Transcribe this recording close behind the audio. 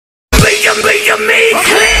Could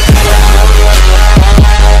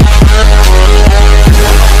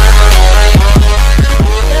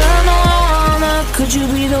you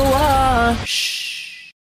be the one?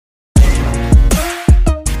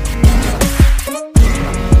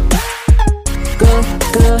 Good,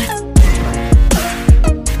 good.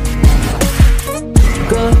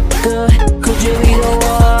 Good, good. Could you be the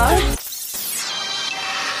one?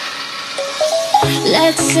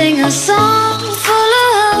 Let's sing a song full of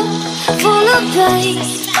hope, full of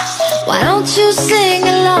praise. Why don't you sing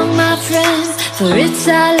along, my friend? For it's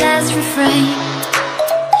our last refrain.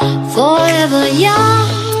 Forever young,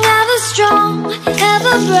 ever strong,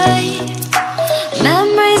 ever brave.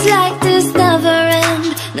 Memories like this never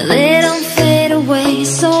end. No, they don't fade away.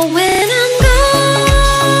 So when I'm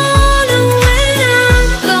gone, and when I'm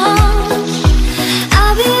gone,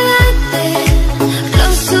 I'll be right there,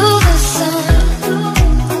 close to the sun.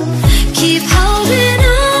 Keep holding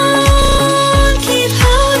on, keep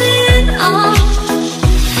holding on,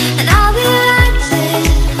 and I'll be right there,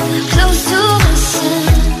 close to the sun.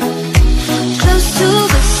 Close to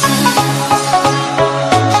the sun.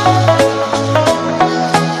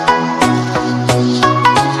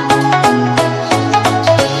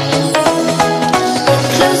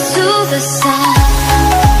 Close to the sun.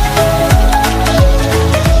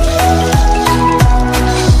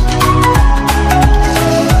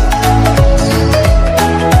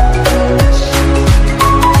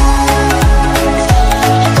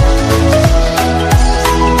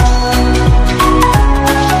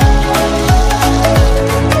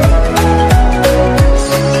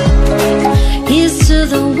 Here's to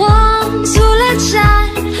the ones who let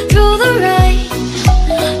shine through the rain,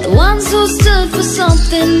 the ones who stood for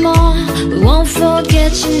something more. We won't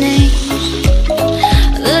forget your name.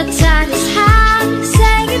 The tide is high,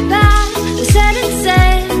 say goodbye, we said and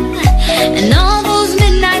said, and all those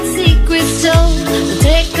midnight secrets told, we'll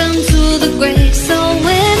take them to the grave. So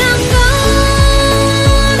when I'm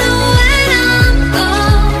gone, oh, when I'm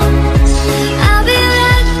gone, I'll be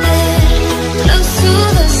right there, close to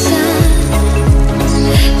the sun.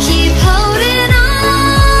 Keep holding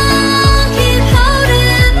on, keep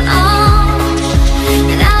holding on,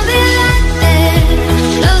 and I'll be right there,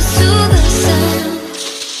 close to the sun,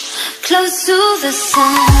 close to the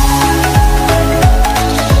sun.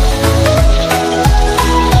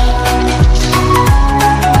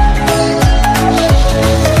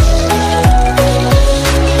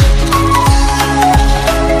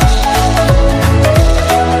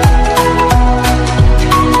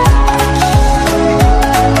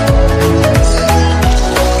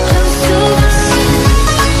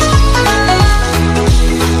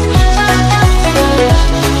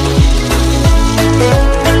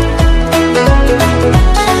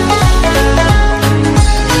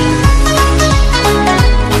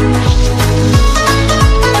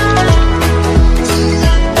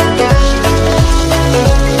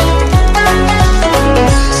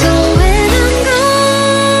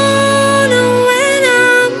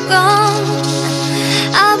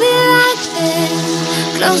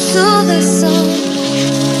 Close to the sun.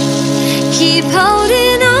 Keep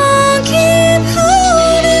holding on, keep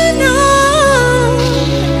holding on,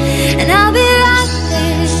 and I'll be right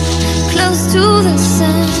there, close to the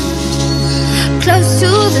sun, close to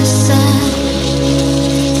the sun.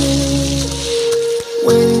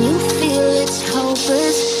 When you feel it's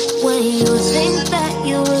hopeless, when you think that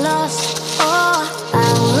you lost, oh, I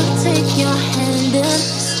will take your hand and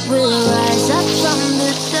we'll rise up from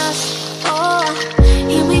the dust. Oh,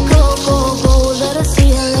 here we go, go, go, let us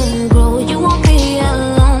heal and grow. You won't be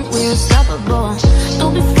alone, we're unstoppable.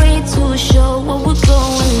 Don't be afraid to show what we're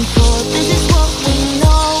going for. This is what we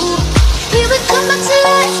know. Here we come back to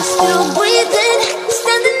life, still breathing,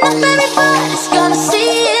 standing up, everybody's gonna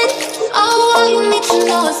see it. Oh, all you need to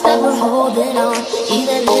know is that we're holding on.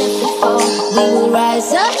 Even if we fall, we will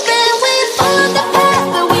rise up and we follow the path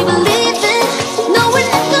that we believe in. No, we're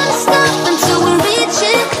not gonna stop until we reach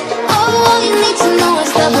it. All you need to know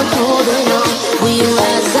is that we're holding on. We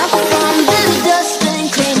rise up from the dust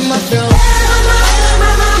and clean my throat.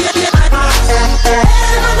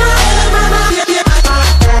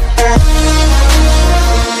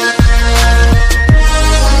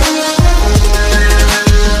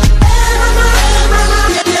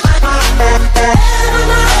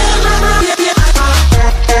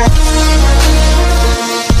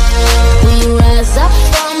 We rise up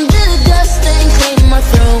from the dust and clean my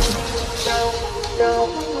throat.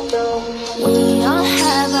 We all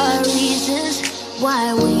have our reasons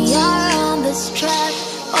why we are on this track.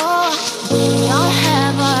 Oh, we all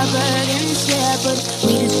have our burdens, yeah, but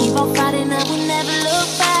we just keep on fighting and we never look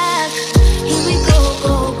back. Here we go,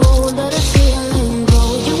 go, go, let us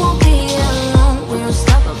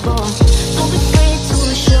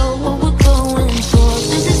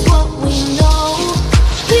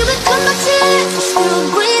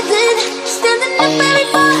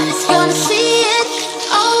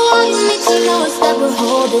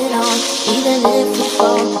holding on. Even if we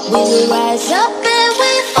fall, we will rise up and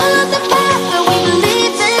we follow the path that we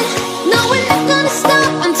believe in. No, we're not gonna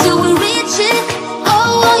stop until we reach it.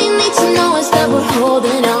 Oh, all you need to know is that we're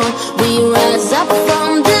holding on. We rise up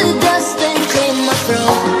from the dust and claim our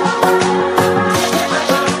throne.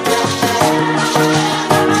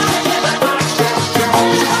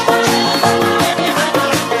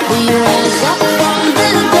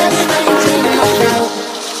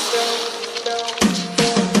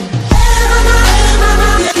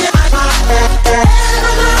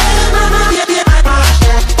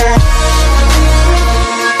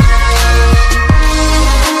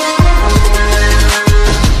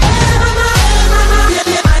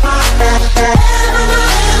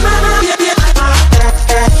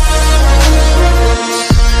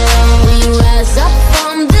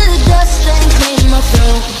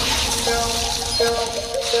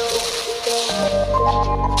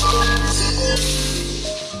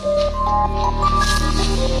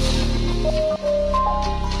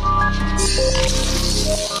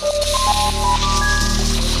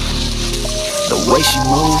 The way she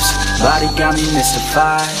moves, body got me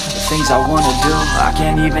mystified. The things I wanna do, I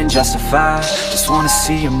can't even justify. Just wanna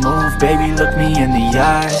see you move, baby, look me in the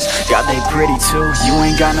eyes. God, they pretty too, you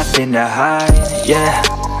ain't got nothing to hide, yeah.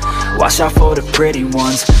 Watch out for the pretty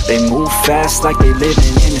ones. They move fast like they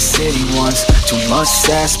living in the city once. Too much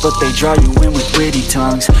sass, but they draw you in with witty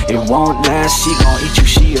tongues. It won't last, she gon' eat you,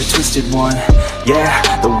 she a twisted one. Yeah,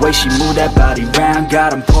 the way she move that body round,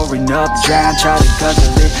 got 'em pouring up, drown. Try to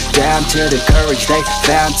guzzle it down to the courage they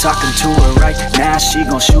found. Talking to her right now, she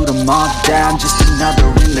gon' shoot 'em all down. Just another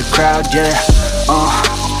in the crowd, yeah.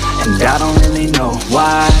 And I don't really know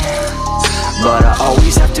why, but I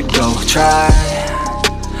always have to go try.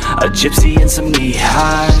 A gypsy in some knee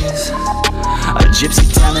highs, a gypsy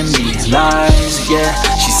telling me lies, yeah.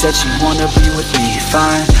 She said she wanna be with me,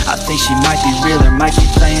 fine. I think she might be real or might be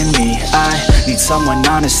playing me. I need someone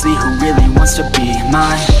honestly who really wants to be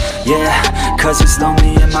mine, yeah. Cause it's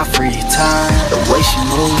lonely in my free time. The way she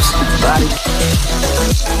moves, body